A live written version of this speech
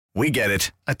We get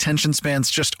it. Attention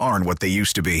spans just aren't what they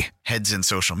used to be. Heads in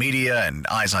social media and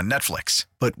eyes on Netflix.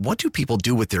 But what do people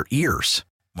do with their ears?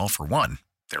 Well, for one,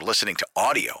 they're listening to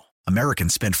audio.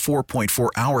 Americans spend 4.4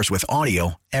 hours with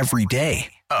audio every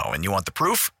day. Oh, and you want the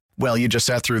proof? Well, you just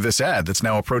sat through this ad that's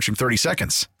now approaching 30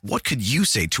 seconds. What could you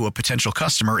say to a potential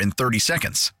customer in 30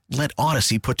 seconds? Let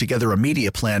Odyssey put together a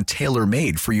media plan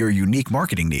tailor-made for your unique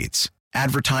marketing needs.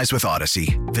 Advertise with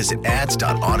Odyssey. Visit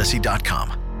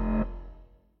ads.odyssey.com.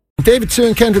 David, Sue,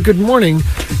 and Kendra, good morning.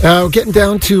 Getting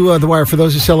down to the wire for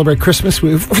those who celebrate Christmas.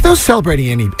 For those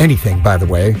celebrating anything, by the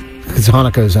way, because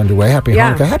Hanukkah is underway. Happy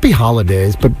Hanukkah. Happy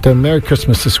holidays. But Merry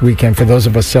Christmas this weekend for those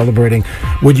of us celebrating.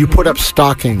 Would you put up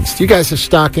stockings? Do you guys have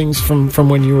stockings from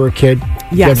when you were a kid?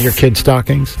 Yes. You have your kid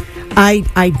stockings?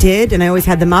 I did, and I always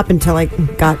had them up until I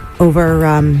got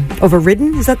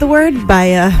overridden, is that the word,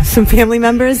 by some family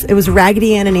members. It was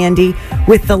Raggedy Ann and Andy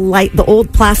with the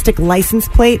old plastic license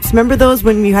plates. Remember those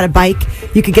when you had a bike?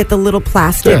 You could get the little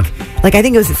plastic, like I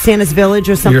think it was at Santa's Village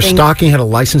or something. Your stocking had a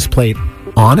license plate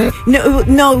on it?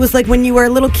 No, it was like when you were a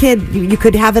little kid, you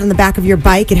could have it on the back of your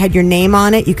bike. It had your name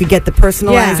on it. You could get the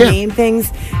personalized name things.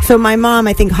 So my mom,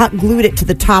 I think, hot glued it to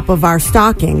the top of our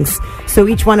stockings. So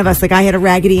each one of us, like I had a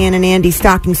Raggedy Ann and Andy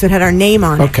stocking, so it had our name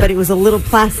on it. But it was a little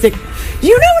plastic.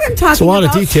 You know what I'm talking about? It's a lot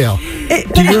of detail.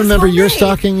 Do you remember your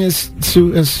stocking as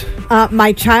Sue?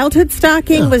 My childhood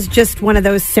stocking was just one of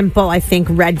those simple, I think,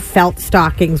 red felt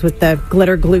stockings with the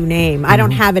glitter glue name. I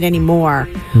don't have it anymore.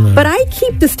 But I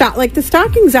keep the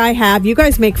stockings I have. You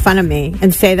guys make fun of me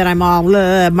and say that I'm all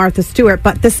Martha Stewart,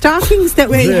 but the stockings that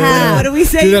we have. What do we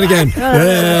say? Do that again.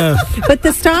 But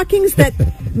the stockings that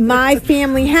my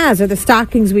family has are the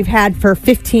stockings we've had for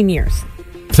 15 years.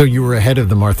 So you were ahead of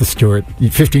the Martha Stewart.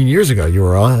 15 years ago, you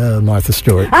were Martha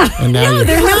Stewart. And now no,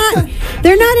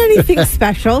 they're not anything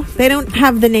special. They don't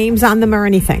have the names on them or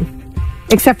anything,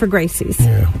 except for Gracie's.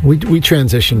 Yeah, we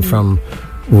transitioned from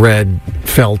red,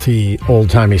 felty,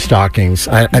 old-timey stockings.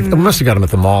 I must have got them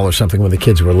at the mall or something when the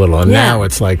kids were little. And now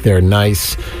it's like they're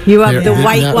nice. You have the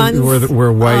white ones?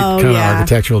 We're white, kind of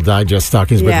Architectural Digest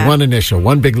stockings with one initial,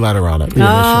 one big letter on it.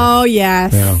 Oh,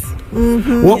 yes. Yeah.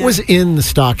 Mm-hmm, what was in the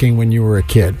stocking when you were a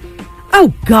kid?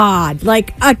 Oh God!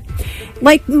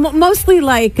 Mostly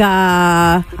like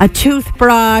a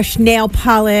toothbrush, nail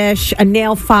polish, a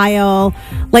nail file,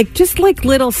 just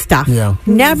little stuff. Yeah.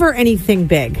 Never anything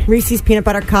big. Reese's peanut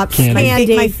butter cups,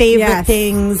 candy. My favorite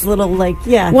things.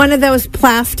 One of those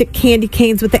plastic candy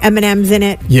canes with the M&Ms in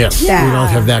it. Yes, yeah. We'd all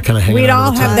have that kind of hanging. We'd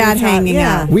all have that hanging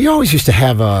out. We always used to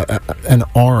have an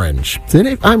orange.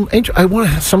 I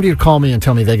want somebody to call me and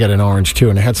tell me they got an orange too,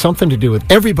 and it had something to do with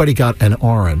everybody got an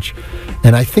orange.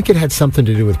 And I think it had something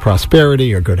to do with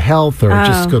prosperity or good health or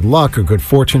just good luck or good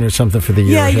fortune or something for the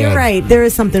year ahead. Yeah, you're right. There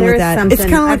is something with that. It's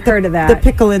kind of like heard of that. The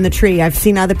pickle in the tree. I've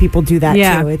seen other people do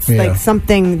that too. It's like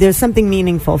something. There's something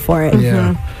meaningful for it.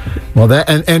 Yeah. Well, that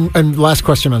and last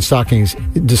question on stockings.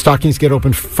 Do stockings get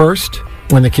opened first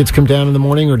when the kids come down in the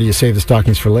morning, or do you save the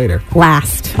stockings for later?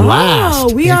 Last.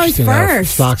 Oh, we always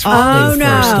first. Stocks first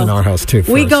in our house too.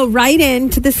 We go right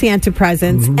into the Santa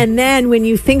presents, and then when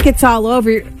you think it's all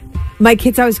over, my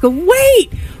kids always go, wait,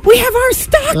 we have our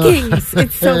stockings.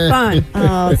 It's so fun. We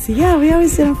always do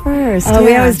them first.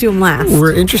 We always do them last.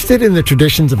 We're interested in the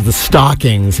traditions of the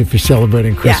stockings if you're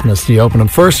celebrating Christmas. Do you open them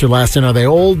first or last? And are they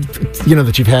old,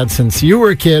 that you've had since you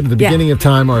were a kid, the beginning of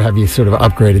time, or have you sort of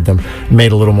upgraded them,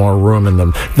 made a little more room in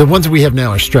them? The ones we have now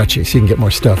are stretchy, so you can get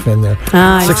more stuff in there.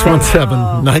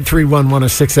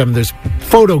 617-931-1067. There's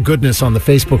photo goodness on the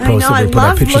Facebook post that we put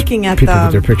up. Looking at people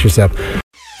with their pictures up.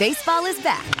 Baseball is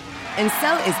back. And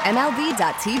so is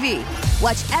MLB.tv.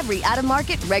 Watch every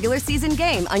out-of-market regular season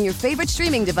game on your favorite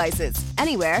streaming devices.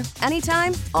 Anywhere,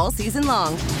 anytime, all season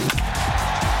long.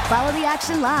 Follow the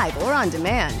action live or on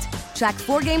demand. Track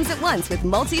 4 games at once with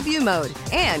multi-view mode.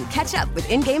 And catch up with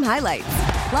in-game highlights.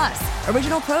 Plus,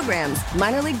 original programs,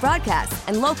 minor league broadcasts,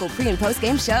 and local pre- and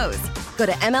post-game shows. Go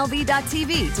to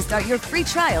MLB.tv to start your free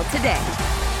trial today.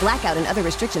 Blackout and other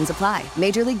restrictions apply.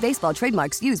 Major League Baseball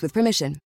trademarks used with permission.